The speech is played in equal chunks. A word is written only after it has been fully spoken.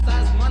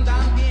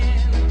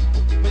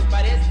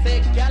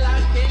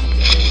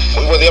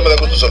día, me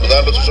da gusto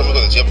saludarlos, soy su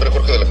amigo de siempre,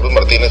 JORGEDELACRUZ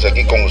Martínez,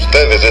 aquí con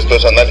ustedes. Esto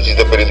es Análisis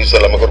de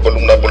Periodistas, la mejor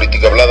columna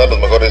política hablada, los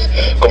mejores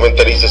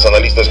comentaristas,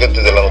 analistas,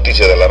 gentes de la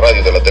noticia, de la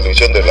radio, de la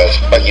televisión, de las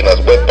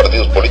páginas web,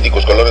 partidos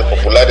políticos, colores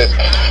populares,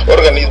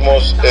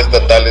 organismos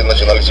estatales,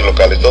 nacionales y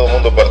locales, todo el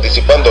mundo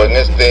participando en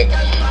este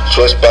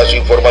su espacio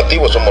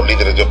informativo. Somos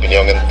líderes de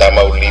opinión en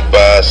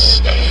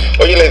Tamaulipas.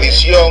 Hoy en la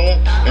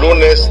edición,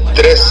 lunes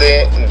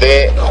 13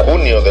 de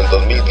junio del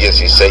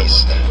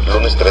 2016.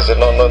 Lunes 13,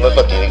 no es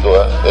fatídico,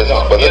 ¿eh?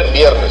 Es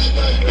viernes.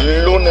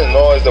 Lunes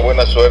no es de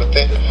buena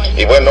suerte.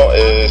 Y bueno,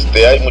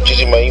 hay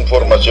muchísima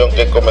información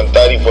que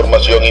comentar,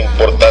 información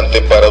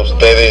importante para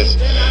ustedes.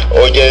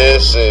 Hoy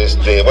es,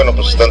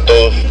 pues están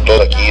todos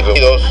aquí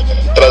reunidos,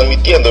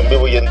 transmitiendo en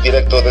vivo y en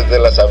directo desde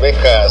Las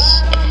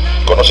Abejas,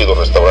 conocido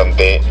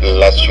restaurante,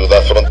 la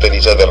ciudad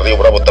fronteriza de Río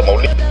Bravo,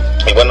 Tamaulipas.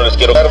 Y bueno, les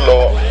quiero dar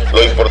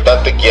lo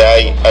importante que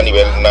hay a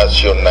nivel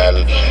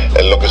nacional,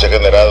 en lo que se ha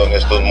generado en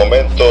estos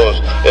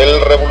momentos.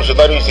 El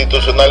Revolucionario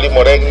Institucional y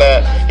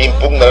Morena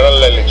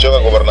impugnarán la elección a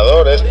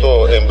gobernador,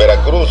 esto en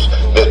Veracruz,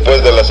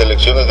 después de las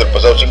elecciones del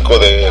pasado 5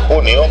 de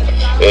junio.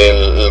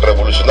 El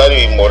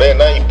Revolucionario y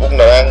Morena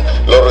impugnarán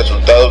los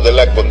resultados de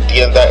la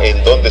contienda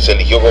en donde se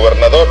eligió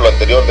gobernador, lo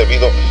anterior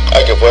debido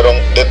a que fueron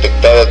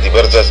detectadas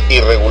diversas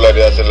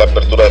irregularidades en la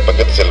apertura de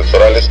paquetes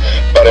electorales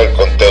para el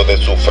conteo de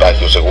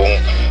sufragios, según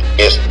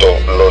esto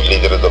los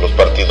líderes de los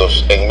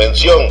partidos en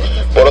mención.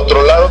 Por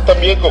otro lado,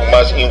 también con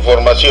más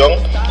información,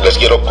 les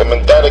quiero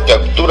comentar que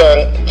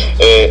capturan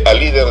al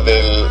líder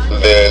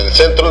del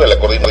centro de la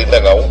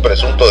coordinadora, a un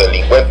presunto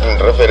delincuente en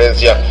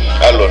referencia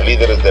a los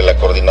líderes de la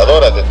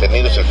coordinadora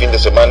detenidos el fin de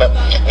semana.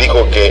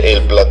 Dijo que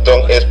el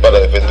plantón es para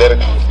defender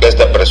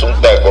esta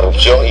presunta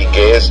corrupción y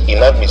que es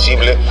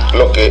inadmisible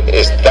lo que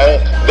están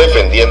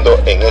defendiendo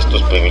en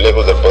estos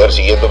privilegios del poder,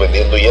 siguiendo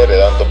vendiendo y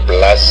heredando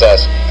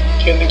plazas.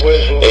 ¿Quién dijo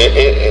eso?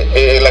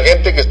 La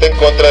gente que está en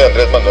contra de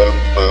Andrés Manuel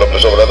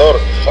López Obrador.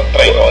 Son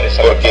traidores.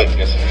 Porque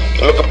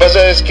lo que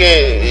pasa es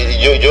que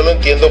yo no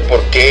entiendo por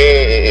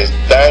qué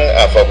están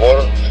a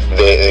favor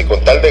de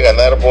con tal de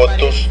ganar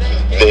votos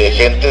de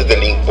gentes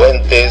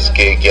delincuentes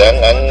que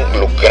han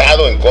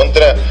lucrado en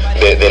contra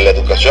de la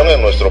educación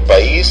en nuestro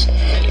país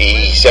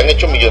y se han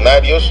hecho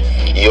millonarios,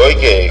 y hoy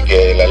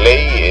que la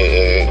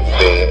ley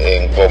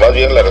o más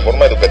bien la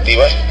reforma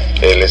educativa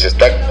les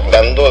está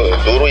dando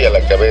duro y a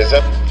la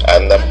cabeza,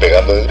 andan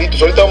pegando de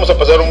gritos. Ahorita vamos a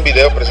pasar un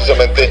video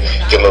precisamente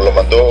que nos lo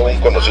mandó un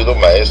conocido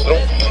maestro,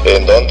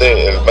 en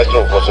donde el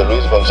maestro José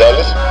Luis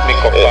González, mi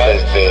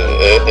compadre,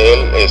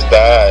 él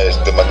está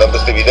mandando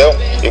este video,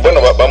 y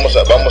bueno, vamos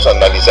a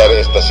analizar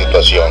esta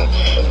situación.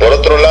 Por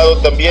otro lado,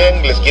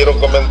 también les quiero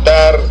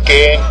comentar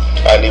que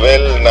a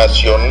nivel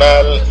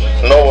nacional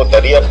no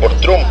votaría por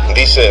Trump,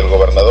 dice el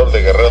gobernador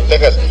de Guerrero,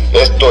 Texas.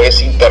 Esto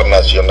es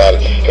internacional.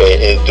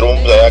 Trump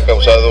ha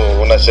causado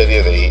una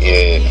serie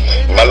de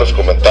malos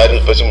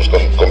comentarios, pésimos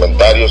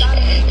comentarios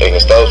en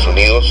Estados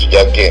Unidos,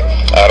 ya que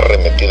ha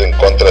arremetido en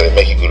contra de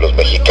México y los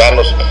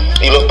mexicanos.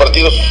 Y los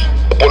partidos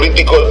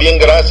políticos, bien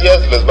gracias,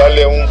 les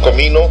vale un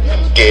comino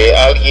que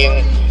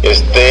alguien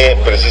esté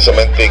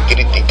precisamente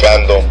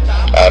criticando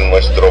a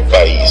nuestro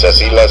país.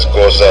 Así las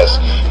cosas.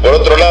 Por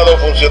otro lado,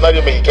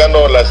 funcionario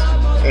mexicano,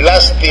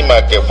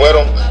 lástima que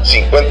fueron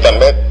 50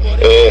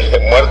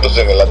 muertos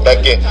en el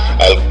ataque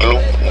al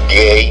club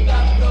gay.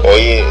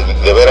 Oye,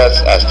 de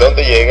veras, ¿hasta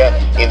dónde llega?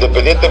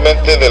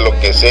 Independientemente de lo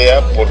que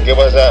sea, ¿por qué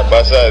vas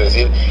a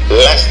decir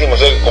lástima? O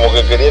sea, como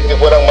que quería que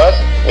fueran más,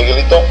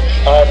 Miguelito.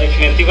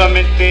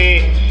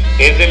 Definitivamente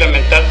es de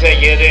lamentarse.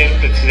 Ayer el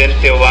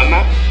presidente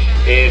Obama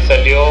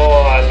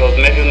salió a los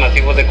medios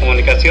masivos de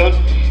comunicación,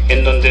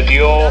 en donde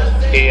dio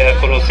a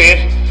conocer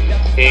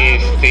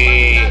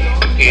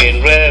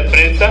en rueda de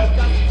prensa,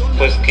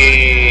 pues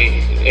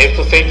que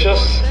estos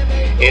hechos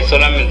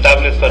son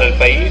lamentables para el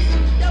país,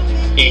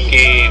 y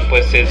que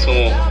pues en su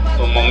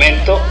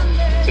momento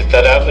se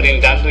estará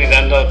brindando y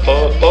dando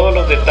todos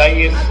los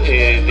detalles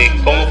de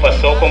cómo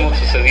pasó, cómo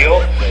sucedió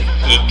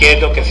y qué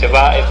es lo que se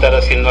va a estar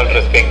haciendo al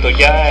respecto.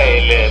 Ya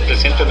el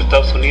presidente de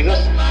Estados Unidos,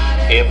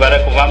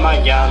 Barack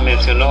Obama, ya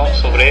mencionó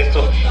sobre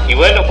esto. Y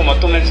bueno, como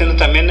tú mencionas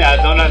también a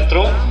Donald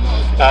Trump,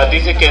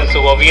 dice que en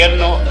su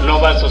gobierno no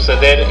va a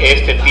suceder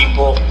este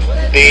tipo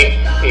de,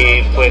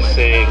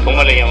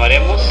 ¿cómo le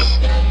llamaremos?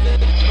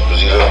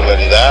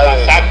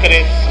 Irregularidades,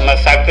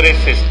 masacres.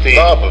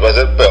 No, pues va a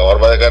ser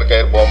peor, va a dejar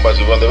caer bombas,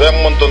 y cuando vean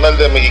un montonal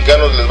de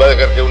mexicanos les va a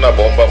dejar caer una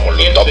bomba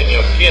molotov.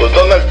 Pues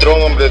Donald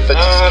Trump, hombre, está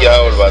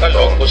chisqueado el vato. Está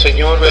loco,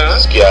 señor, ¿verdad? Está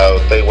chisqueado,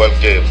 está igual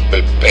que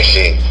el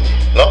peje.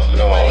 No,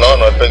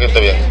 el peje está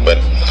bien.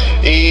 Bueno,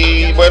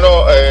 y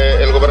bueno,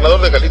 el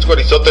gobernador de Jalisco,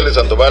 Aristóteles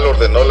Sandoval,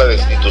 ordenó la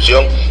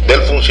destitución del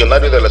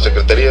funcionario de la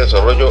Secretaría de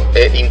Desarrollo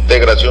e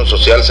Integración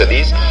Social,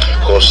 CEDIS,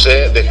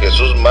 José de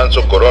Jesús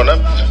Manso Corona,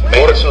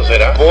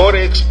 por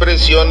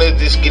expresiones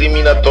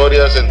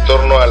discriminatorias en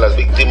torno a las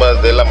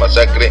víctimas de la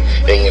masacre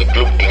en el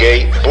club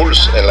gay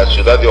Pulse en la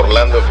ciudad de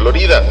Orlando,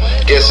 Florida,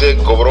 que se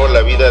cobró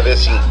la vida de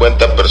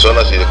 50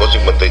 personas y dejó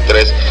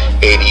 53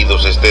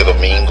 heridos este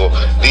domingo.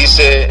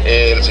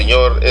 Dice el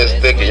señor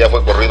que ya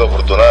fue corrido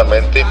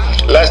afortunadamente,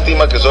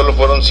 Lástima que solo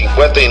fueron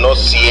 50 y no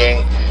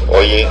 100.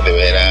 Oye, de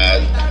veras,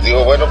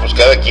 digo, bueno, pues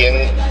cada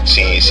quien,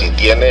 si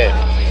tiene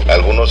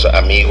algunos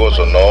amigos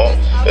o no,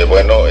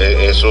 bueno,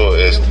 eso,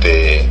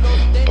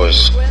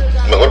 pues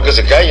mejor que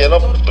se calle, ¿no?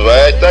 Pues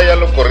ahí está, ya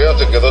lo corrieron,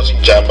 se quedó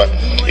sin chamba.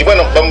 Y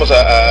bueno, vamos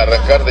a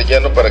arrancar de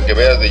lleno para que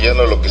veas de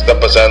lleno lo que está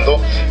pasando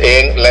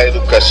en la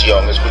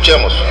educación.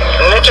 Escuchemos.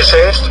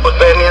 Necessest ut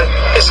veniam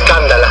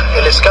escándala.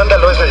 El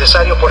escándalo es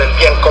necesario por el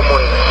bien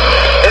común.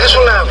 Esa es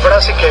una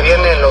frase que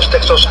viene en los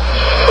textos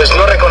pues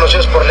no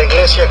reconocidos por la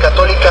Iglesia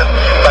Católica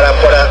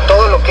para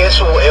todo lo que es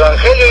su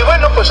evangelio. Y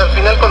bueno, pues al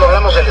final cuando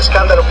hablamos del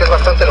escándalo, que es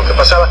bastante lo que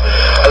pasaba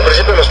al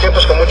principio de los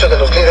tiempos con muchos de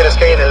los líderes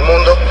que hay en el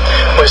mundo,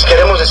 pues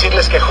queremos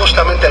decirles que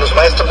justamente los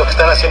maestros lo que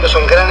están haciendo es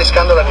un gran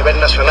escándalo a nivel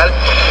nacional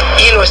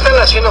y lo están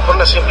haciendo por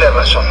una simple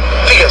razón.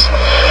 Fíjense,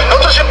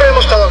 nosotros siempre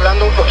hemos estado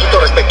hablando un poquito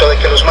respecto de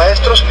que los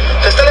maestros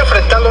se están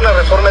enfrentando a una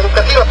reforma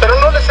educativa, pero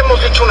no les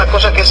hemos dicho una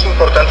cosa que es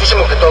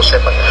importantísimo que todos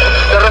sepan.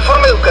 La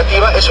reforma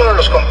educativa es uno de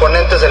los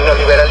componentes del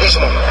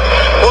neoliberalismo.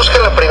 Busca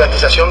la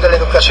privatización de la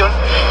educación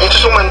y esto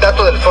es un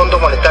mandato del Fondo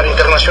Monetario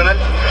Internacional.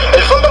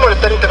 El Fondo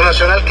Monetario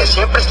Internacional, que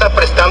siempre está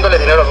prestándole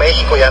dinero a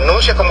México y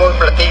anuncia como un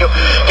platillo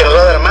que nos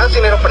va a dar más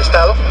dinero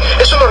prestado,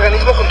 es un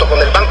organismo junto con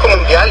el Banco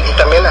Mundial y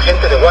también la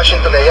gente de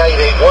Washington de allá y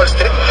de Wall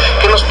Street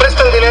que nos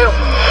prestan dinero.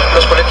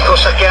 Los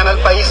políticos saquean al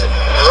país,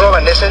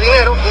 roban ese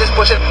dinero y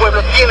después el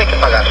pueblo tiene que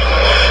pagar.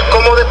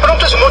 Como de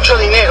pronto es mucho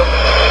dinero,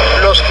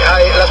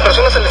 las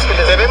personas a las que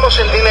les debemos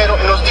el dinero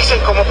nos dicen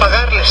cómo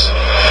pagarles.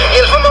 Y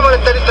el Fondo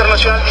Monetario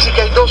Internacional dice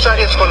que hay dos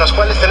áreas con las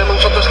cuales tenemos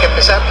nosotros que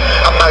empezar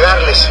a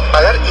pagar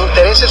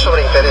intereses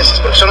sobre intereses,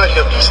 porque son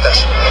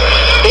agiotistas.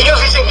 Ellos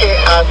dicen que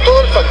a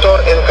todo el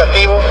factor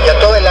educativo y a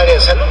toda el área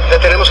de salud le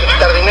tenemos que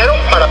quitar dinero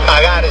para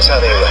pagar esa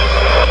deuda.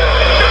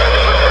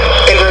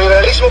 El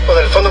neoliberalismo con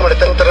el Fondo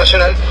Monetario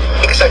Internacional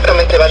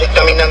exactamente va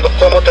dictaminando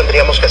cómo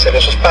tendríamos que hacer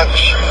esos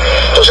pagos.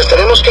 Entonces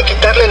tenemos que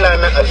quitarle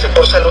lana al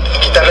sector salud y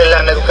quitarle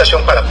lana a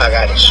educación para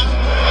pagar eso.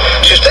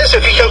 Si ustedes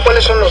se fijan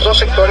cuáles son los dos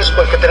sectores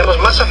con los que tenemos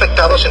más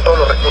afectados en todos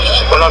los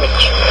recursos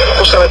económicos,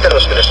 justamente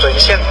los que les estoy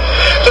diciendo.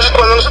 Entonces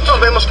cuando nosotros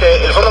vemos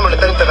que el Fondo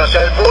Monetario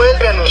Internacional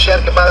vuelve a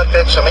anunciar que va a dar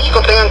créditos a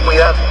México, tengan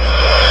cuidado,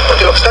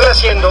 porque lo que están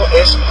haciendo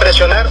es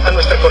presionar a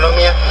nuestra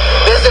economía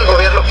desde el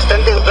gobierno que está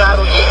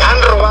endeudado y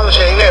han robado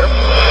ese dinero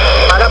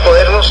para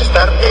podernos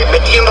estar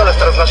metiendo a las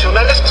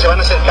transnacionales que se van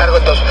a hacer cargo,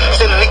 entonces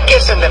se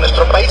enriquecen de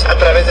nuestro país a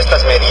través de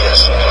estas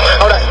medidas.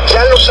 Ahora,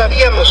 ya lo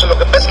sabíamos, lo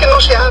que pasa es que no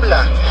se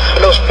habla.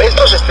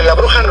 La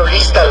bruja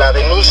nolista, la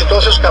Denise y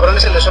todos esos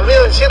cabrones se les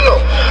olvida decirlo.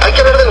 Hay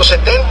que hablar de los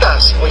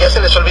 70s, o ya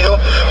se les olvidó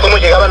cómo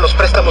llegaban los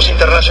préstamos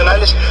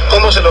internacionales,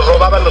 cómo se los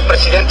robaban los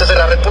presidentes de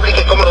la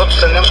República y cómo nosotros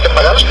tendríamos que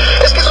pagarlos.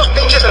 Es que esos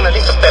pinches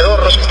analistas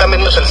pedorros que están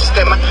venidos al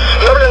sistema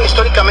no hablan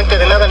históricamente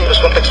de nada ni los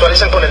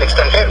contextualizan con el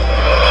extranjero.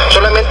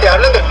 Solamente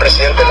hablan del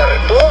presidente de la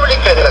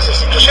República y de las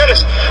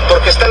instituciones,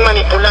 porque están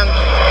manipulando.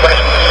 Bueno,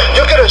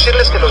 yo quiero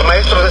decirles que los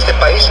maestros de este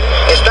país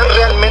están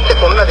realmente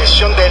con una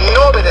decisión de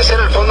no obedecer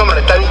al Fondo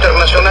Monetario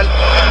Internacional,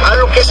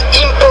 algo que es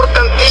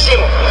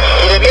importantísimo,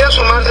 y debiera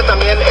sumarse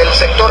también el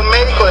sector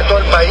médico de todo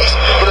el país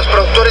y los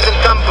productores del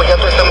campo y a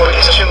toda esta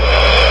movilización.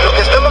 Lo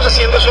que estamos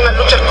haciendo es una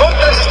lucha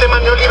contra el sistema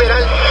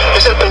neoliberal,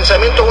 es el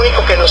pensamiento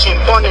único que nos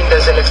imponen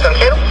desde el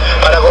extranjero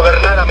para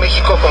gobernar a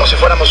México como si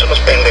fuéramos unos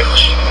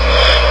pendejos.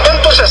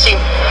 Tanto es así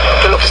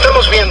que lo que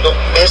estamos viendo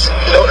es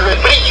el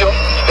brillo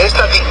de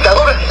esta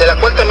dictadura, de la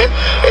cual también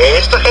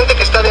esta gente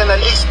que está de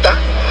analista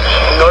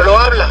no lo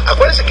habla.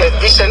 Acuérdense que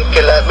dicen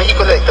que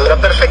México es la dictadura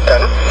perfecta,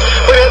 ¿no?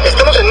 Muy bien,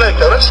 ¿estamos en una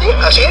dictadura? Sí,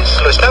 así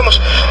es, lo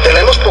estamos.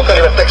 Tenemos poca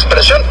libertad de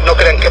expresión, no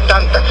crean que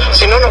tanta.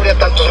 Si no, no habría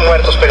tantos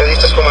muertos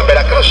periodistas como en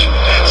Veracruz.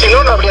 Si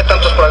no, no habría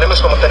tantos problemas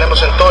como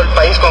tenemos en todo el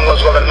país con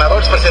los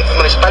gobernadores, presidentes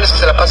municipales que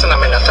se la pasan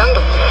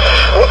amenazando.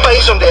 Un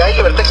país donde hay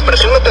libertad de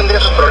expresión no tendría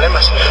esos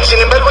problemas. Sin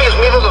embargo, ellos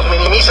mismos los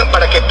minimizan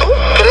para que tú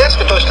creas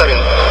que todo está bien.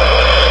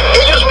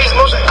 Ellos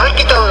mismos han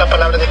quitado la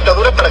palabra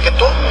dictadura para que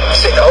tú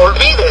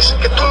olvides,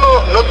 que tú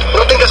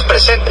no tengas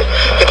presente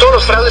que todos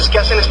los fraudes que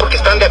hacen es porque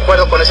están de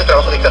acuerdo con ese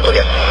trabajo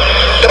dictatorial.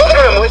 Te voy a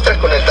dar una muestra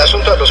con el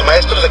asunto de los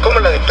maestros de cómo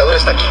la dictadura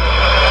está aquí.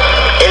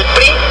 El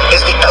PRI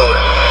es dictadura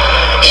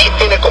y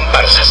tiene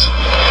comparsas.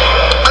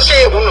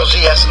 Hace unos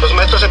días los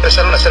maestros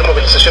empezaron a hacer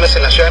movilizaciones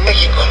en la Ciudad de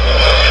México,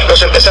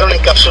 los empezaron a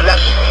encapsular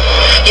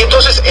y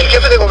entonces el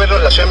jefe de gobierno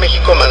de la Ciudad de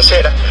México,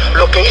 Mancera,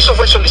 lo que hizo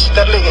fue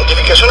solicitar la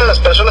identificación a las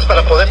personas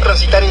para poder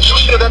transitar en su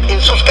ciudad,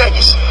 en sus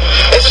calles.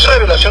 Esa es una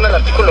violación al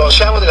artículo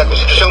 11º de la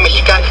Constitución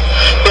mexicana.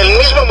 Del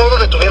mismo modo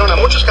detuvieron a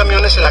muchos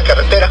camiones en la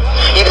carretera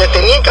y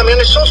detenían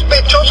camiones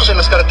sospechosos en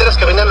las carreteras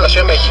que venían a la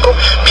Ciudad de México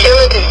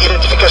pidiendo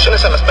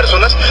identificaciones a las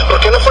personas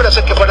porque no fuera a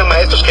ser que fueran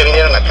maestros que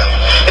vinieran acá.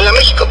 En la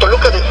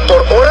México-Toluca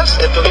por horas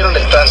detuvieron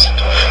el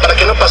tránsito para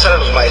que no pasaran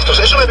los maestros.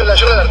 Es una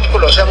violación al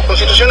artículo 11º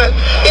constitucional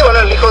y bueno,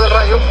 al hijo del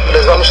rayo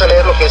les vamos a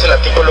leer lo que es el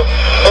artículo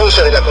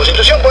 11 de la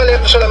Constitución. Voy a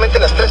leer solamente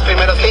las 3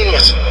 primeras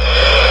líneas.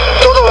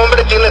 Todo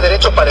hombre tiene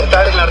derecho para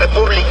entrar en la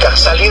República,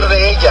 salir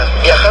de ella,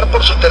 viajar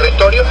por su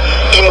territorio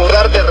y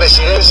mudar de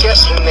residencia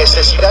sin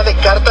necesidad de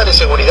carta de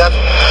seguridad,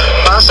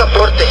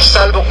 pasaporte,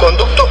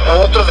 salvoconducto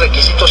u otros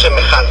requisitos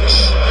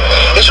semejantes.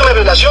 Es una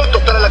violación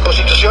total a la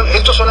Constitución,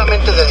 esto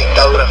solamente es de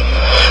dictadura.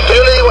 Entonces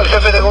yo le digo al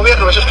jefe de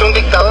gobierno, ¿es usted un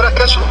dictador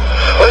acaso?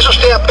 ¿O es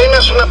usted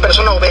apenas una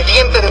persona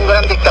obediente de un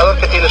gran dictador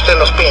que tiene usted en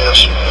Los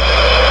Pinos?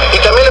 Y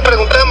también le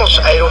preguntamos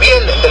a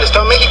Erubiel, del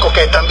Estado de México,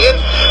 que también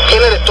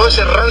viene de todo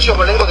ese rancio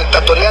abolengo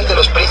dictatorial de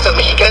los priistas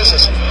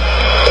mexiquenses.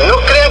 No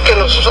crean que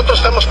nosotros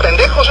estamos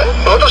pendejos, ¿eh?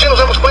 Nosotros sí nos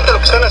damos cuenta de lo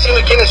que están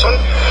haciendo y quiénes son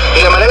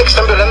y la manera en que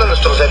están violando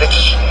nuestros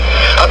derechos.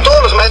 A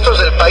todos los maestros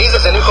del país,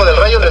 desde el Hijo del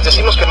Rayo, les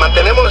decimos que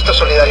mantenemos nuestra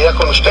solidaridad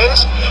con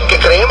ustedes, que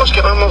creemos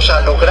que vamos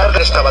a lograr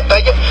esta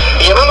batalla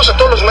y llamamos a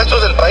todos los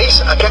maestros del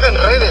país a que hagan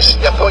redes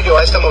de apoyo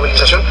a esta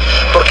movilización,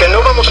 porque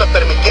no vamos a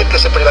permitir que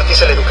se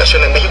privatice la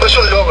educación en México. Es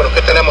un logro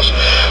que tenemos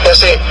de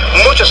hace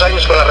muchos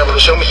años con la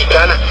Revolución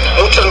Mexicana.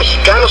 Muchos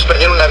mexicanos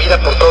perdieron la vida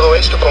por todo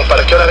esto, como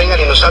para que ahora vengan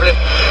y nos hablen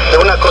de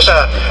una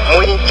cosa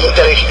muy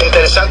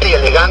interesante y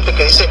elegante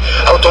que dice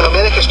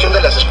autonomía de gestión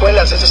de las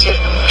escuelas, es decir,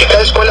 que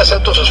cada escuela sea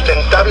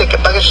autosustentable, que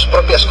pague sus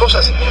propias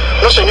cosas.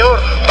 No, señor,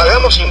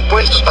 pagamos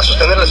impuestos para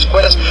sostener las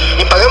escuelas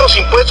y pagamos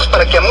impuestos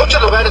para que a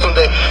muchos lugares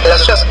donde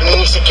las escuelas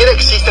ni siquiera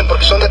existen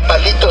porque son de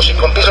palitos y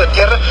con piso de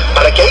tierra,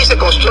 para que ahí se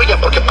construyan,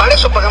 porque para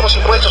eso pagamos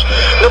impuestos,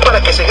 no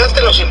para que se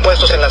gasten los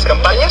impuestos en las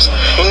campañas,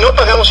 y no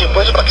pagamos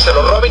impuestos para que se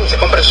lo roben y se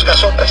compren sus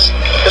casotas.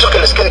 Eso que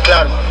les quede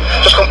claro.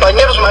 Los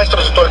compañeros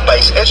maestros de todo el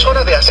país, es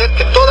hora de hacer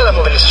que toda la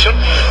movilización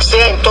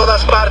sea en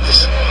todas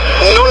partes,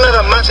 no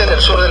nada más en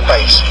el sur del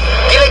país.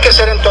 Tiene que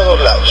ser en todos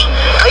lados.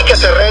 Hay que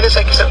hacer redes,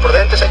 hay que ser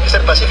prudentes, hay que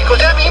ser pacíficos.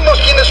 Ya vimos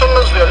quiénes son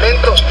los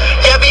violentos,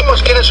 ya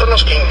vimos quiénes son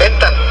los que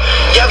inventan,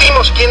 ya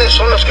vimos quiénes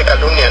son los que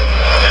calumnian.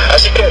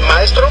 Así que,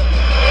 maestro,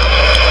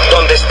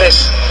 donde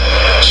estés,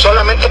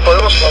 solamente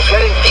podemos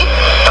confiar en ti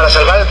para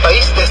salvar al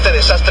país de este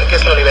desastre que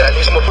es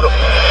neoliberalismo puro.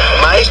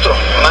 Maestro,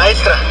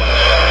 maestra,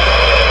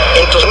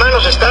 en tus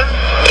manos está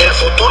el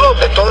futuro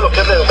de todo lo que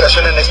es la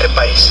educación en este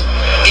país.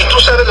 Y tú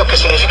sabes lo que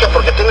significa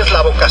porque tienes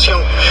la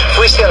vocación.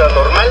 Fuiste a lo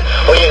normal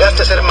o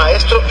llegaste a ser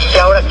maestro y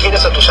ahora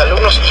quieres a tus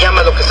alumnos y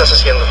amas lo que estás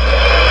haciendo.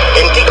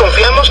 En ti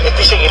confiamos, en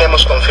ti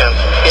seguiremos confiando.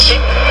 Y sí,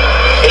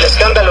 el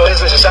escándalo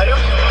es necesario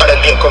para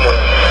el bien común.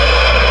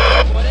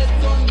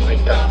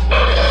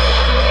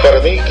 Para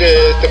mí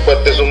que este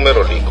puente es un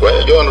merolico,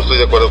 ¿eh? Yo no estoy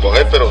de acuerdo con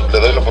él, pero le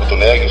doy la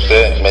oportunidad de que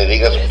usted me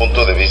diga su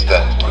punto de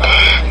vista.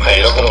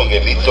 Maestro, con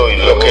Miguelito y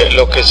luego...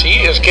 lo que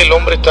sí es que el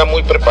hombre está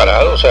muy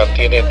preparado, o sea,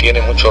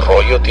 tiene mucho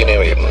rollo, tiene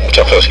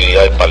mucha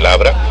facilidad de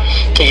palabra,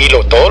 y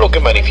todo lo que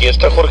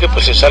manifiesta, Jorge,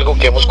 pues es algo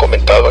que hemos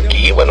comentado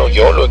aquí. Bueno,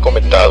 yo lo he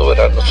comentado,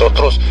 ¿verdad?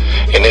 Nosotros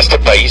en este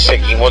país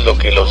seguimos lo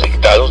que los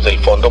dictados del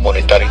Fondo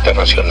Monetario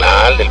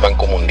Internacional, del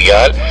Banco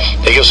Mundial.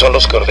 Ellos son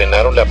los que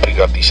ordenaron la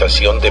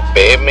privatización de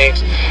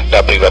Pemex,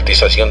 la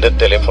privatización de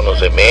Teléfonos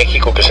de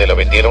México, que se la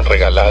vendieron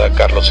regalada a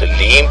Carlos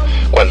Slim,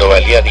 cuando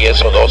valía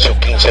 10 o 12 o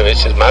 15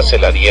 veces más, se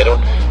la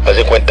dieron, haz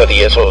de cuenta,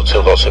 10 o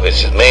 12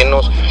 veces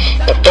menos.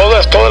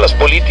 Todas las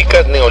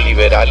políticas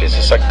neoliberales,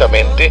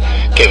 exactamente,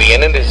 que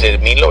vienen desde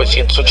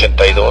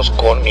 1982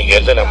 con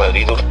Miguel de la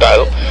Madrid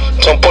Hurtado,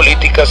 son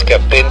políticas que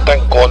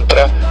atentan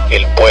contra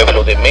el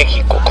pueblo de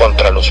México,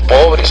 contra los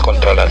pobres,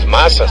 contra las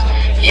masas,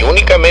 y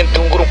únicamente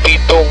un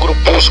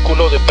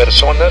grupúsculo de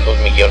personas, los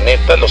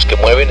millonetas, los que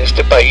mueven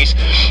este país,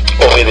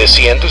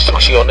 obedeciendo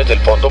instrucciones del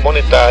Fondo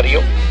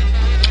Monetario,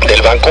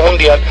 del Banco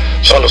Mundial,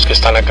 son los que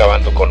están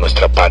acabando con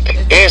nuestra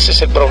patria. Ese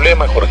es el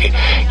problema, Jorge.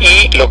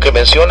 Y lo que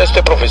menciona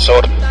este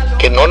profesor,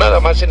 que no nada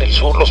más en el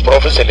sur los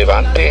profes se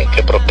levanten,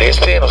 que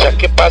protesten, o sea,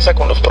 ¿qué pasa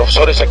con los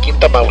profesores aquí en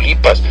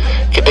Tamaulipas?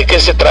 ¿De qué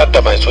se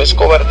trata, maestro? ¿Es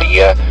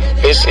cobardía?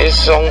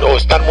 ¿O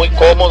están muy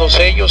cómodos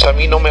ellos? A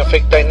mí no me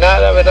afecta en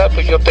nada, ¿verdad?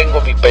 Pues yo tengo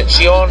mi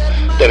pensión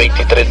de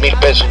 23,000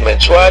 pesos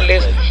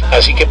mensuales,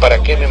 así que ¿para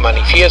qué me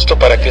manifiesto?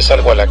 ¿Para qué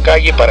salgo a la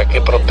calle? ¿Para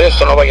qué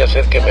protesto? No vaya a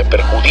ser que me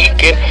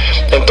perjudiquen.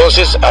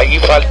 Entonces, ahí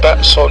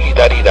falta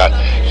solidaridad.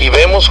 Y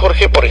vemos,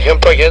 Jorge, por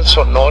ejemplo, allá en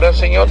Sonora,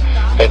 señor,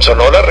 en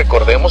Sonora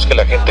recordemos que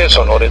la gente de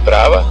Sonora es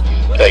brava.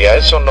 De allá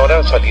de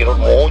Sonora salieron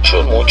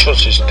muchos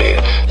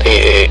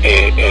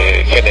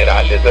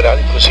generales, ¿verdad?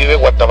 Inclusive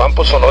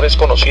Guatabampo, Sonora es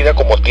conocida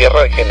como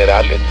tierra de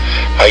generales.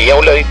 Ahí a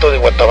un ladito de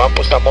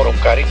Guatabampo está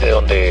Morocari, de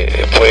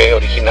donde fue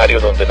originario,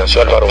 donde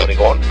nació Álvaro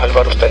Obregón.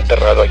 Álvaro está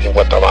enterrado ahí en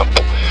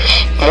Guatabampo.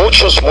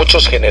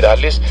 Muchos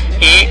generales,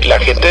 y la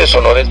gente de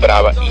Sonora es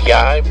brava, y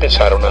ya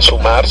empezaron a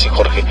sumarse,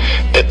 Jorge.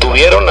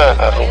 Detuvieron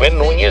a Rubén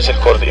Núñez,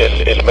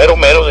 el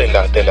mero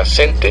de la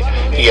CENTE,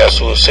 y a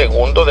su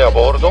segundo de a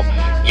bordo.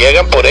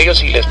 Llegan por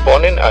ellos y les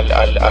ponen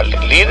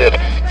al líder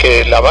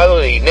que lavado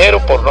de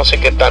dinero por no sé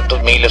qué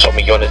tantos miles o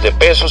millones de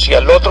pesos, y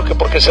al otro que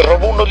porque se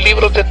robó unos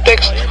libros de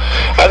texto.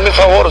 Hazme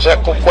favor, o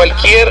sea, con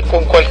cualquier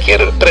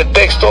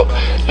pretexto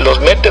los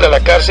meten a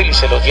la cárcel y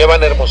se los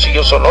llevan a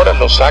Hermosillo, Sonora,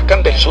 los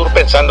sacan del sur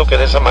pensando que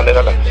de esa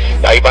manera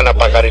ahí van a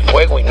apagar el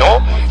fuego, y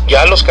no.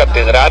 Ya los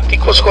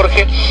catedráticos,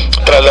 Jorge,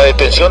 tras la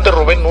detención de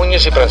Rubén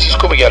Núñez y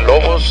Francisco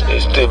Villalobos,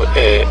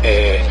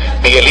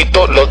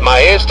 Miguelito, los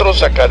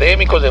maestros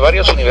académicos de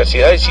varias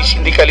universidades universidades y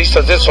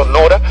sindicalistas de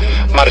Sonora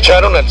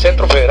marcharon al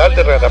Centro Federal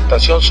de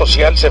Readaptación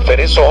Social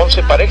Ceferezo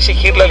 11 para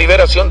exigir la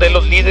liberación de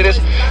los líderes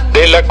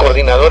de la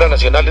Coordinadora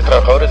Nacional de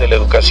Trabajadores de la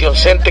Educación,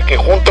 CENTE, que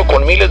junto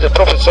con miles de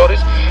profesores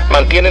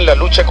mantienen la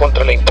lucha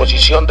contra la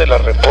imposición de la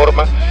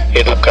reforma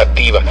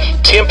educativa.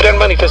 Siempre han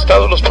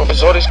manifestado los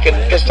profesores que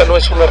esta no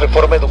es una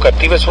reforma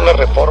educativa, es una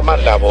reforma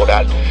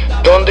laboral.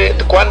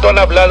 ¿Cuándo han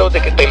hablado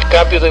del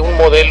cambio de un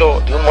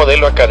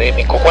modelo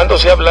académico? ¿Cuándo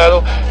se ha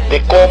hablado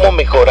de cómo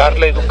mejorar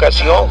la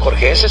educación,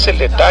 Jorge? Ese es el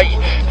detalle.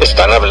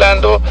 Están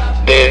hablando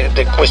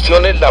de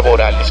cuestiones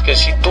laborales, que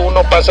si tú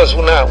no pasas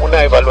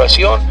una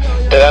evaluación,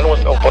 te dan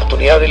una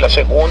oportunidad de la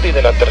segunda y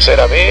de la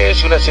tercera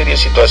vez y una serie de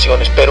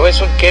situaciones. Pero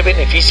eso, ¿en qué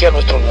beneficia a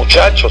nuestros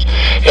muchachos?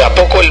 ¿A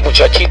poco el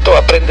muchachito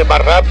aprende más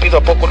rápido?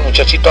 ¿A poco el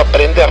muchachito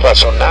aprende a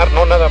razonar?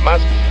 No nada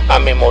más a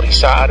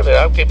memorizar,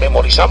 ¿verdad? Que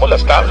memorizamos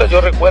las tablas.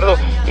 Yo recuerdo,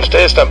 y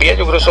ustedes también,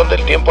 yo creo que son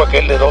del tiempo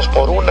aquel de 2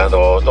 por 1,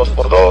 2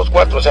 por 2,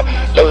 4, o sea,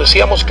 lo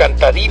decíamos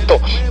cantadito,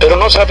 pero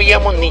no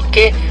sabíamos ni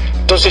qué.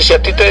 Entonces, si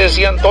a ti te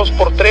decían 2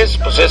 por 3,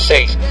 pues es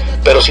 6.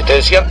 Pero si te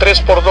decían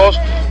 3 por 2,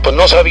 pues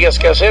no sabías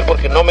qué hacer,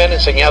 porque no me han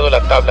enseñado la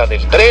tabla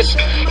del 3.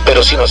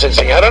 Pero si nos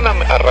enseñaran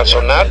a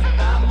razonar,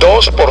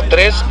 2 por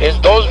 3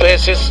 es 2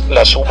 veces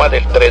la suma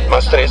del 3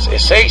 más 3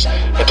 es 6.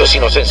 Entonces, si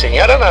nos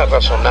enseñaran a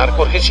razonar,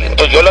 Jorge,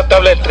 entonces yo la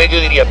tabla del 3, yo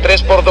diría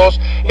 3 por 2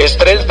 es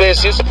 3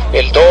 veces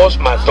el 2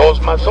 más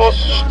 2 más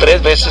 2.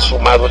 3 veces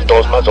sumado el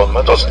 2 más 2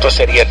 más 2, entonces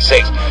sería el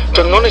 6.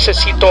 Entonces, no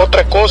necesito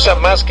otra cosa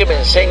más que me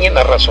enseñen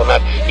a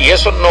razonar. Y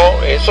eso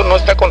no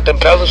está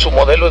contemplado en su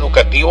modelo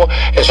educativo,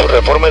 en su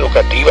reforma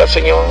educativa,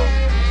 señor.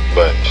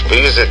 Bueno,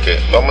 fíjese que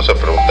vamos a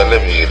preguntarle a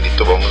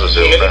Miguelito, vamos a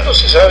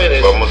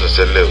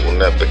hacerle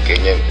una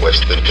pequeña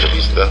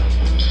entrevista.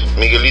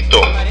 Miguelito,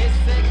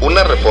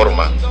 una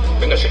reforma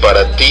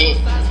para ti,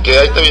 que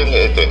ahí está bien,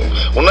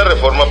 una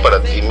reforma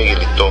para ti,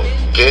 Miguelito,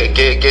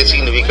 ¿qué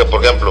significa?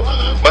 Por ejemplo,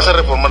 vas a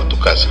reformar tu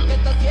casa,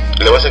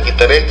 le vas a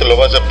quitar esto, lo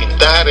vas a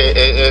pintar,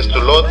 esto,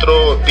 lo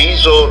otro,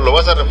 piso, lo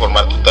vas a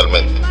reformar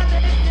totalmente.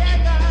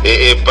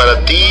 Para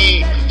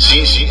ti,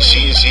 si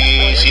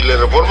le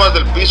reformas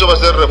del piso, va a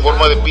ser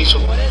reforma de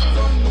piso,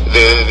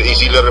 y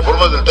si le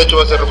reformas del techo,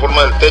 va a ser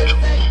reforma del techo,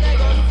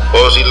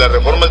 o si la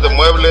reformas de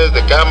muebles,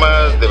 de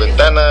camas, de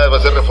ventanas, va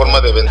a ser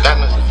reforma de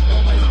ventanas,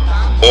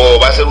 o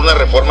va a ser una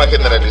reforma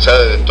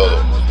generalizada de todo.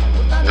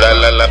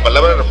 La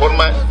palabra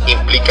reforma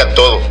implica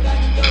todo.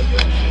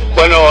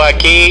 Bueno,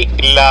 aquí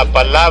la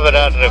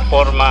palabra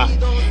reforma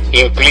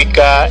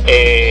implica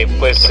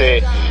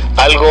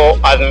algo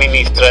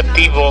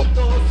administrativo,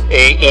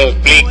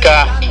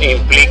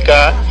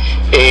 implica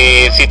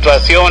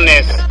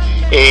situaciones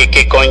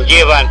que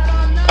conllevan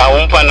a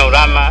un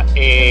panorama,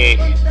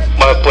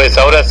 pues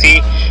ahora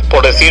sí,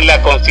 por decir,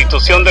 la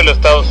Constitución de los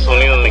Estados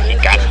Unidos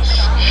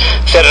mexicanos.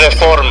 Se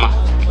reforma,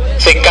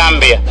 se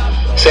cambia,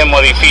 se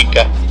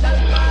modifica.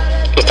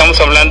 Estamos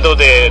hablando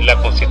de la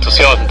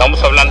Constitución,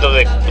 estamos hablando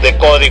de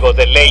códigos,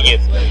 de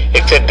leyes,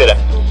 etcétera.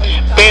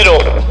 Pero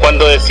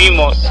cuando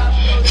decimos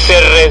se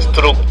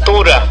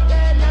reestructura,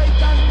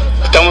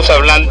 estamos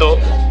hablando,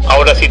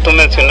 ahora sí tú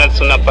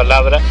mencionaste una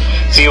palabra,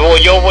 si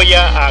yo voy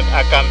a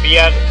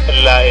cambiar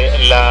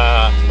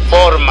la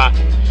forma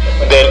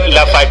de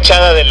la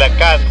fachada de la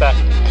casa,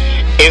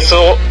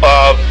 eso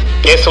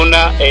es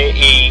una,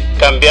 y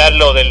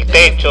cambiarlo del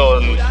techo,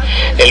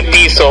 el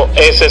piso,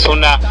 eso es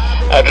una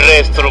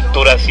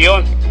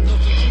reestructuración.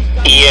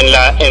 Y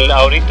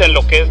ahorita en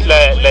lo que es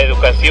la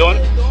educación,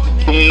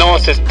 no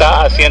se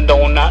está haciendo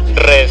una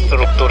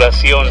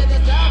reestructuración,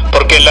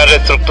 porque la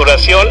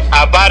reestructuración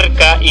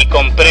abarca y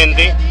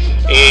comprende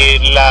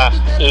la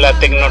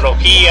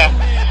tecnología,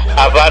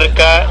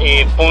 abarca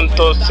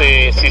puntos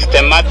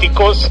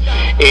sistemáticos,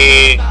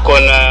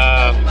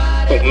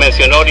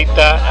 mencionó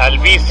ahorita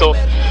ALVIZO,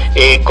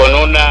 con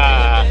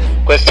una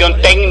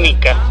cuestión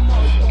técnica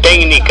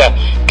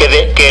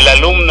que el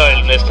alumno,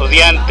 el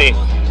estudiante,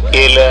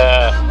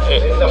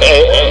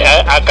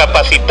 a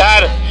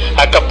capacitar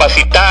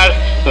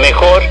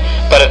mejor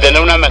para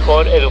tener una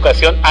mejor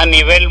educación a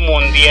nivel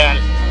mundial,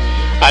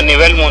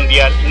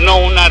 no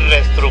una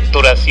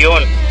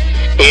reestructuración.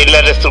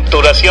 La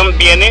reestructuración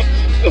viene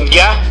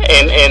ya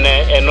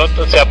en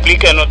otro, se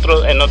aplica en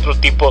otro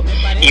tipo.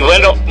 Y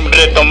bueno,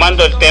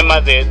 retomando el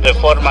tema de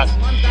reformas,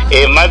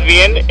 más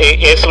bien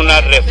es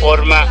una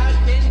reforma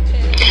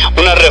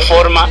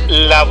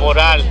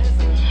laboral,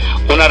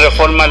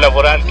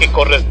 que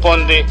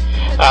corresponde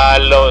a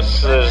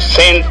los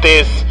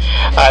CENTES,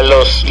 a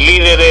los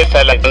líderes,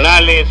 a las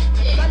nacionales,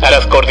 a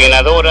las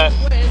coordinadoras.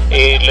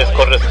 Les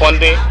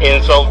corresponde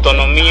en su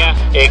autonomía,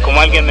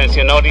 como alguien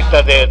mencionó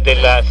ahorita, de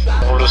la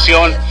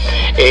evolución,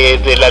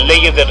 de las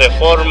leyes de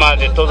reforma,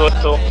 de todo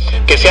esto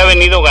que se ha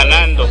venido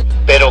ganando,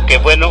 pero que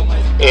bueno,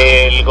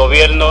 el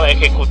gobierno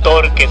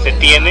ejecutor que se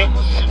tiene,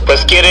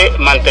 pues quiere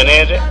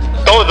mantener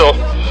todo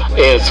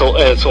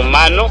en su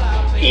mano.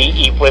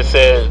 Y pues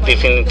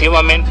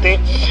definitivamente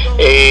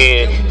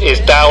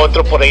está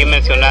otro, por ahí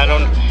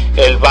mencionaron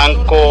el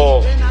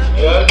banco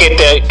que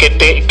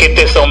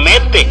te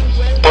somete,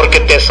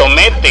 porque te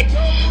somete,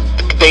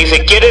 te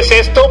dice, ¿quieres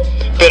esto?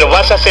 pero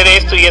vas a hacer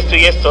esto y esto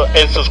y esto.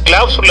 En sus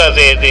cláusulas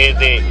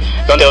de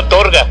donde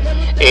otorga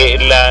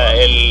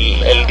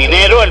el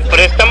dinero, el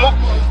préstamo,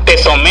 te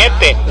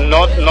somete,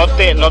 no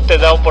te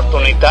da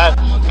oportunidad,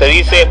 te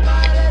dice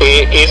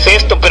es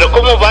esto, pero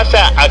 ¿cómo vas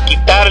a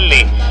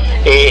quitarle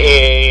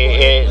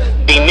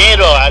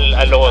dinero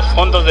a los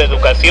fondos de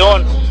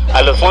educación,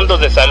 a los fondos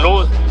de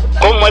salud?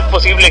 ¿Cómo es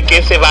posible que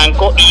ese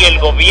banco y el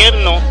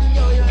gobierno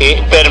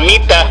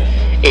permita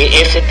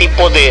ese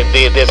tipo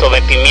de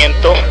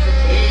sometimiento?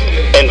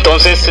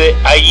 Entonces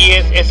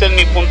ese es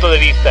mi punto de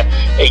vista.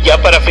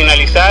 Ya para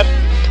finalizar,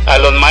 a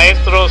los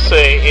maestros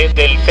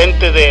del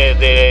CENTE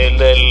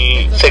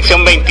de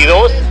sección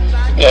 22,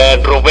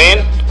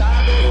 Rubén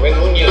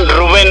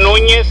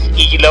Núñez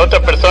y la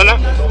otra persona,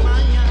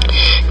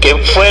 que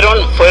fueron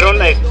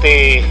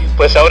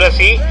pues ahora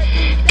sí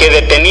que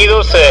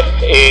detenidos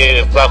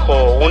bajo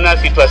una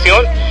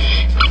situación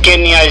que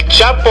ni al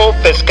Chapo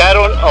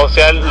pescaron, o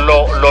sea,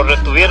 lo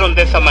retuvieron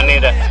de esa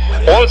manera.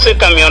 11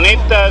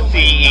 camionetas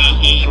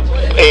y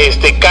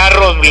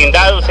carros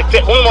blindados,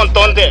 un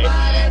montón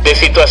de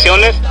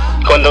situaciones,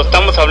 cuando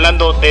estamos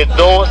hablando de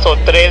 2 o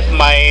 3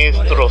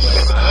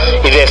 maestros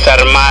y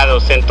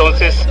desarmados.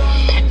 Entonces,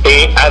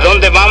 ¿a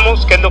dónde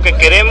vamos? ¿Qué es lo que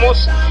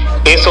queremos?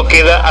 Eso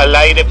queda al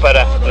aire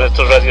para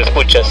nuestros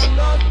radioescuchas.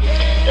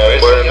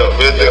 Bueno,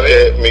 fíjate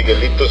que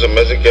Miguelito se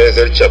me hace que debe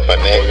ser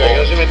chapaneco.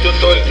 Ya se metió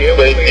todo el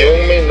tiempo.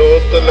 21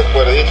 minutos la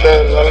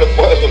cuerdita, no le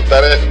puedo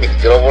soltar el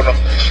micrófono.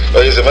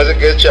 Oye, se me hace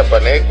que es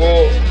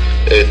chapaneco.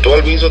 Tú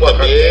ALVIZO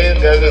también,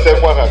 debes de ser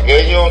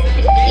oaxaqueño.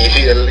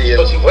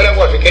 Pues si fueran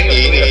oaxaqueños.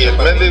 Y el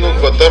mendigo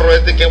cotorro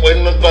qué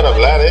bueno es para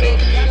hablar,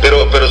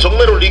 Pero son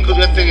merolicos,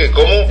 fíjate que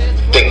cómo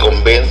te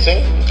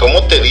convencen,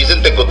 cómo te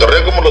dicen, te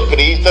cotorrean como los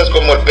priistas,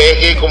 como el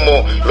peje,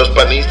 como los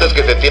panistas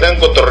que te tiran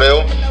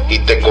cotorreo y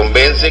te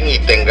convencen y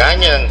te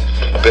engañan.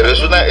 Pero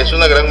es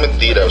una gran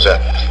mentira. O sea,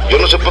 yo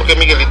no sé por qué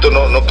Miguelito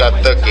no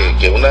capta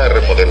que una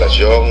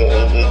remodelación,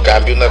 un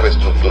cambio, una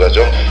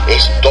reestructuración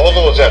es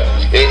todo. O sea,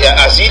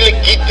 así le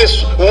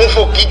quites un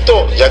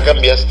foquito, ya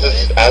cambiaste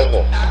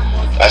algo.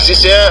 Así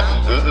sea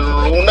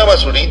una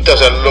basurita, o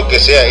sea, lo que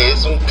sea,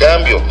 es un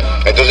cambio.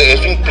 Entonces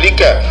eso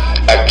implica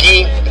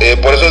aquí,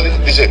 por eso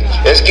dice,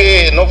 es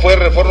que no fue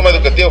reforma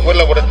educativa, fue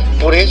laboral.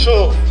 Por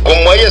eso,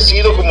 como haya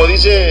sido, como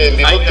dice el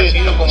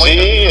inútil,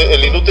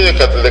 el inútil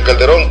de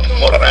Calderón,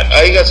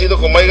 haya sido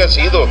como haya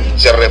sido,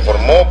 se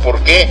reformó.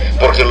 ¿Por qué?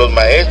 Porque los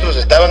maestros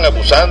estaban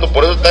abusando,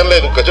 por eso está en la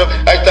educación.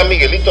 Ahí está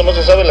Miguelito, no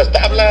se saben las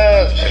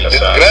tablas.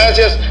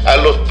 Gracias a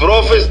los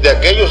profes de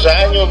aquellos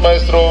años,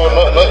 maestro,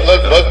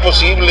 no es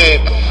posible.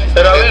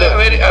 Pero a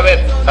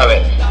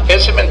ver,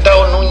 ese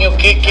mentado Nuño,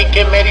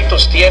 ¿qué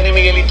méritos tiene,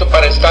 Miguelito,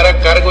 para estar a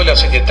cargo de la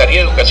Secretaría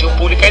de Educación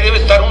Pública? Ahí debe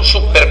estar un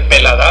súper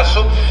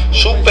peladazo,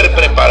 súper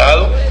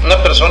preparado,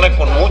 una persona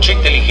con mucha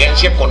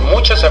inteligencia, con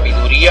mucha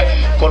sabiduría,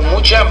 con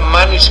mucha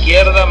mano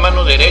izquierda,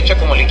 mano derecha,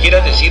 como le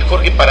quieras decir,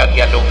 Jorge, para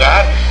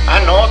dialogar.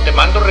 No, te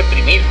mando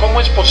reprimir. ¿Cómo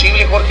es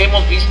posible, Jorge?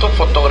 Hemos visto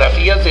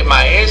fotografías de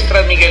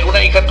maestras, Miguel,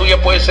 una hija tuya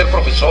puede ser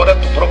profesora,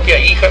 tu propia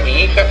hija,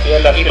 mi hija,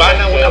 y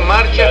van a una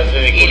marcha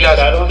y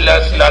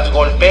las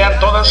golpean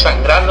todas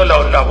sangrando,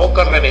 la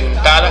boca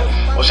reventada.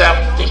 O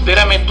sea,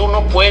 espérame, tú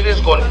no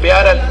puedes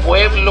golpear al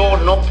pueblo,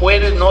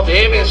 no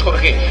debes,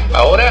 Jorge.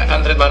 Ahora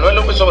Andrés Manuel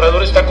López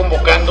Obrador está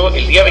convocando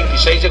el día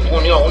 26 de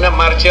junio a una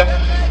marcha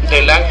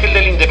del Ángel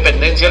de la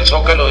Independencia al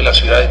Zócalo de la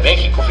Ciudad de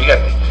México,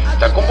 fíjate,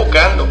 está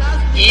convocando.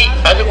 Y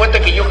haz de cuenta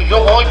que yo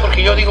voy,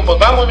 porque yo digo, pues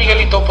vamos,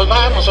 Miguelito, pues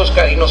vamos,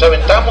 Oscar, y nos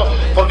aventamos.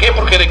 ¿Por qué?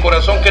 Porque de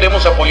corazón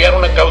queremos apoyar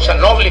una causa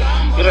noble,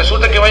 y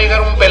resulta que va a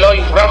llegar un pelado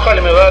y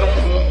rájale, me va a dar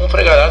un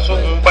fregadazo,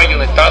 un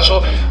bayonetazo,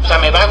 o sea,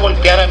 me va a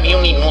golpear a mí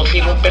un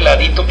inútil, un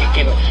peladito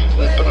que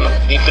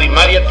ni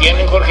primaria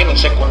tienen, Jorge, ni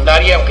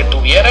secundaria, aunque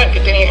tuvieran, ¿qué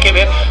tenía que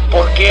ver?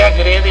 ¿Por qué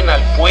agreden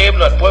al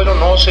pueblo? Al pueblo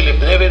no se le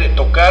debe de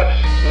tocar,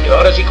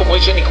 ahora sí como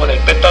dicen, ni con el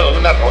pétalo de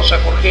una rosa,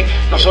 Jorge.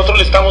 Nosotros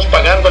le estamos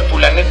pagando al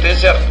fulanete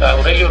ese, a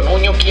Aurelio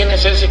Nuño. ¿Quién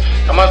es ese?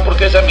 Nomás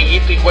porque es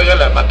amiguito y juega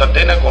la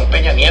matatena con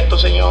Peña Nieto,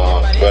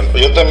 señor. Bueno,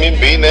 yo también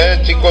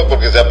vine, chicos,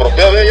 porque se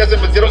apropió, ya se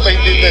metieron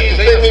 20.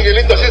 Usted,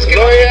 Miguelito, pues es que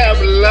no he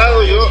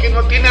hablado yo. Es que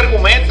no tiene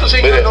argumentos,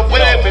 señor. Mire, no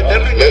puede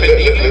defenderlo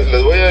indefendible.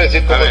 Les voy a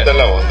decir cómo está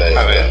la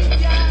onda. A ver.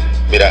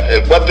 Mira,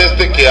 el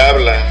cuate que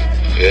habla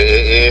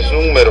es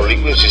un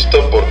merolico,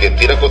 insisto, porque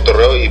tira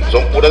cotorreo y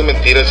son puras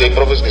mentiras, y hay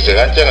profes que se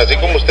ganchan, así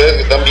como ustedes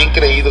que están bien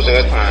creídos en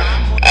esto.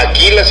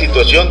 Aquí la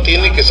situación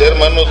tiene que ser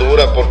mano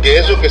dura, porque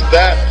eso que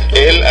está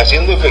él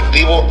haciendo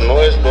efectivo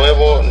no es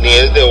nuevo, ni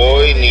es de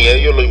hoy, ni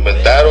ellos lo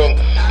inventaron,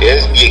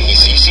 es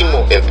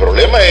viejísimo. El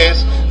problema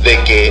es de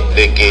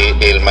que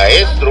el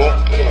maestro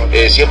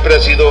siempre ha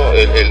sido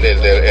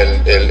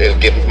el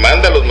que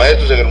manda a los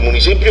maestros en el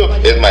municipio,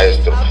 es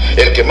maestro.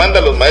 El que manda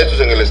a los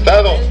maestros en el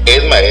estado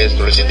es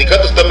maestro. El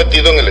sindicato está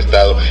metido en el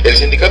estado, el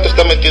sindicato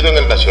está metido en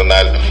el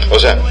nacional. O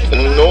sea,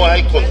 no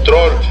hay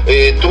control.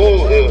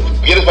 Tú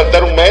quieres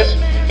faltar un mes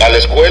a la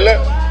escuela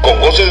con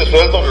goce de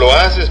sueldo, lo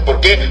haces. ¿Por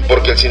qué?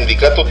 Porque el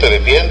sindicato te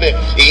defiende.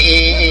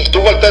 Y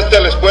tú faltaste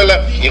a la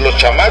escuela y los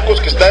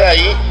chamacos que están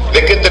ahí,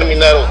 ¿de qué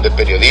terminaron? De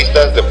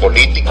periodistas, de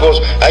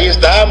políticos. Ahí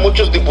está,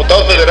 muchos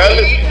diputados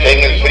federales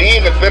en el PRI,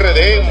 en el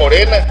PRD, en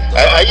Morena.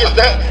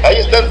 Ahí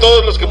están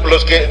todos los que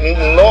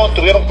no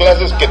tuvieron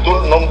clases que tú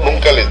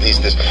nunca les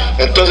diste.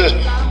 Entonces,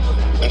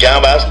 ya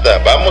basta,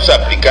 vamos a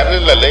aplicarle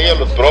la ley a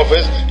los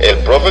profes. El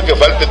profe que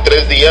falte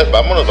 3 días,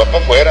 vámonos, va para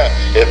afuera.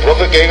 El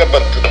profe que haga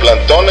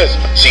plantones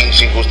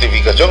sin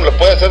justificación, ¿lo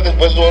puede hacer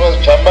después de su hora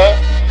de chamba?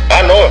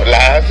 Ah, no,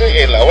 la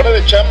hace en la hora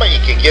de chamba y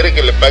que quiere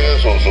que le paguen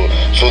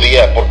su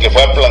día porque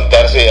fue a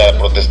plantarse a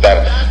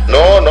protestar.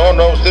 No,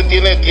 usted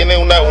tiene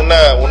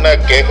una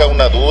queja,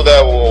 una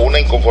duda o una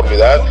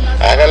inconformidad,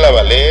 hágala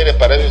valer,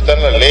 para eso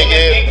están las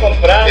leyes.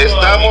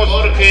 Estamos,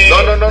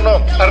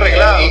 no,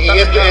 arreglado. Y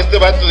este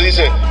vato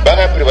dice, van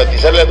a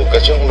privatizar la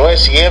educación, no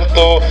es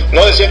cierto,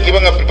 no decían que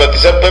iban a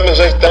privatizar premios,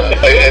 ahí están.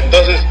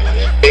 Entonces,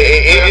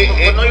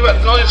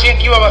 no decían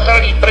que iba a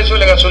bajar el precio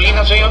de la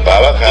gasolina, señor. Va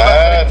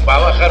a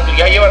bajar,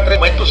 ya lleva 3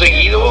 momentos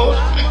seguidos.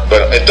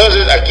 Bueno,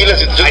 entonces aquí la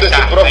situación de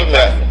este profe,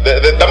 mira,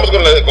 estamos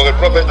con el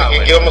profe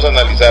que vamos a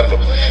analizarlo.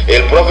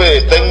 El profe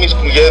está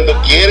inmiscuyendo,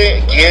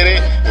 quiere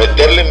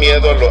meterle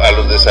miedo a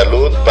los de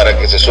salud para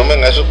que se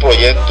sumen a esos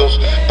proyectos,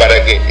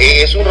 para que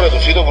es un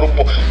reducido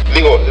grupo.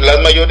 Digo,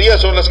 las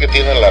mayorías son las que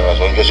tienen la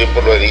razón, yo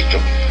siempre lo he dicho.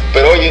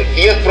 Pero oye,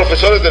 10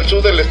 profesores del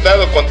sur del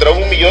estado contra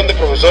 1 millón de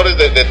profesores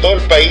de todo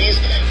el país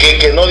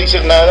que no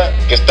dicen nada,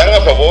 que están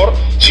a favor.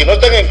 Si no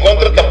están en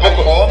contra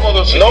tampoco.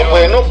 Cómodos, no,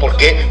 bueno, ¿por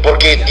qué?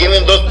 Porque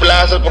tienen 2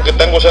 plazas, porque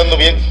están gozando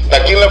bien.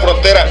 Aquí en la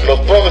frontera, los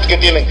profes que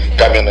tienen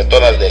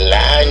camionetonas del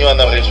año,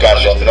 andan muy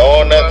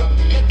casononas,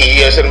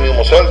 y es el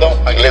mismo sueldo,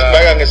 les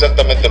pagan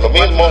exactamente lo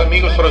mismo. ¿Cuántos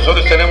amigos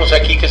profesores tenemos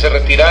aquí que se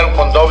retiraron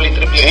con doble y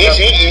triple?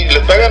 Sí, y les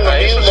pagan lo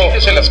mismo. Sí,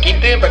 que se las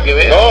quiten para que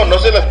vean. No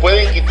se las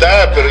pueden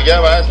quitar, pero ya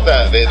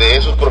basta de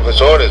esos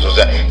profesores, o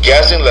sea, que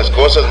hacen las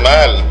cosas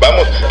mal.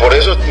 Vamos, por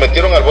eso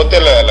metieron al bote a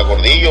la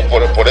Gordillo,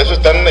 por eso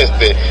están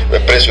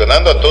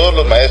presionando a todos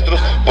los maestros,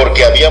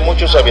 porque había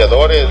muchos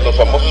aviadores, los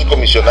famosos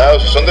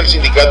comisionados, que son del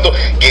sindicato,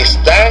 que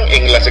están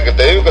en la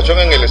Secretaría de Educación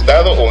en el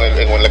estado o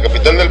en la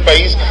capital del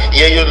país,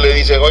 y ellos le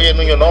dicen, oye,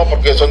 niño, no,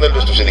 porque son de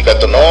nuestro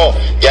sindicato. No,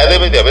 ya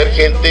debe de haber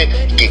gente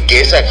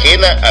que es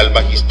ajena al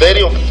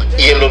magisterio,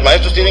 y los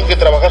maestros tienen que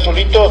trabajar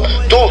solitos.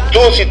 Tú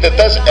si te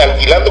estás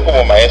alquilando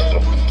como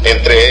maestro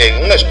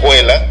en una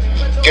escuela,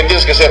 ¿qué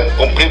tienes que hacer?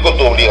 Cumplir con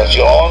tu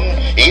obligación,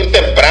 ir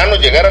temprano,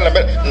 llegar a la...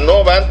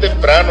 No van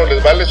temprano,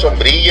 les vale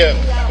sombrilla.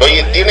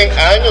 Oye, tienen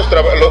años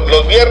trabajando.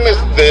 Los viernes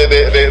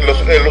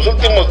los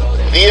últimos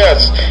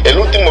días, el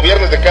último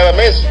viernes de cada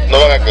mes, no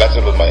van a clase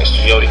los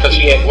maestros. Y ahorita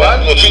sigue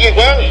igual. Sigue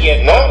igual. Y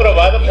está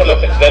aprobado por la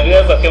Secretaría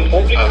de Educación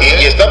Pública.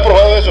 Y está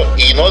aprobado eso.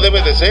 Y no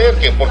debe de ser,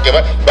 porque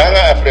van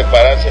a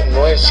prepararse.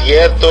 No es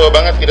cierto,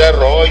 van a tirar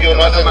rollo,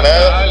 no hacen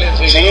nada.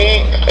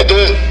 Sí,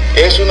 entonces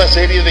es una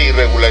serie de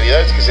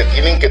irregularidades que se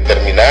tienen que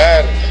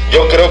terminar.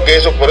 Yo creo que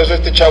eso, por eso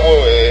este chavo,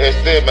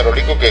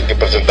 Merolico que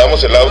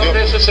presentamos el audio.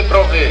 ¿Dónde es ese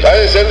profe? Ha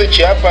de ser de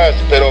Chiapas,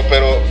 pero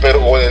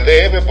o del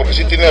DF, porque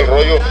sí tiene el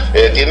rollo,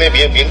 tiene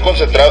bien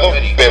concentrado,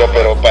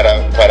 pero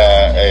para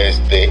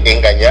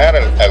engañar a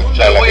la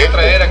gente. Lo voy a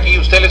traer aquí,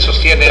 usted le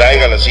sostiene.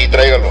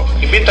 Tráigalo.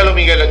 Invítalo,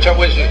 Miguel, al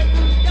chavo ese.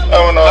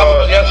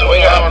 Vámonos, ya,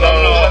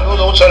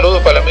 un saludo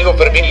para el amigo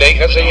Fermín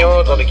Leija,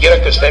 señor, donde quiera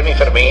que esté mi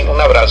Fermín,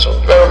 un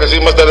abrazo. Claro que sí,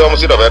 más tarde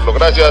vamos a ir a verlo.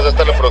 Gracias,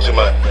 hasta la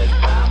próxima.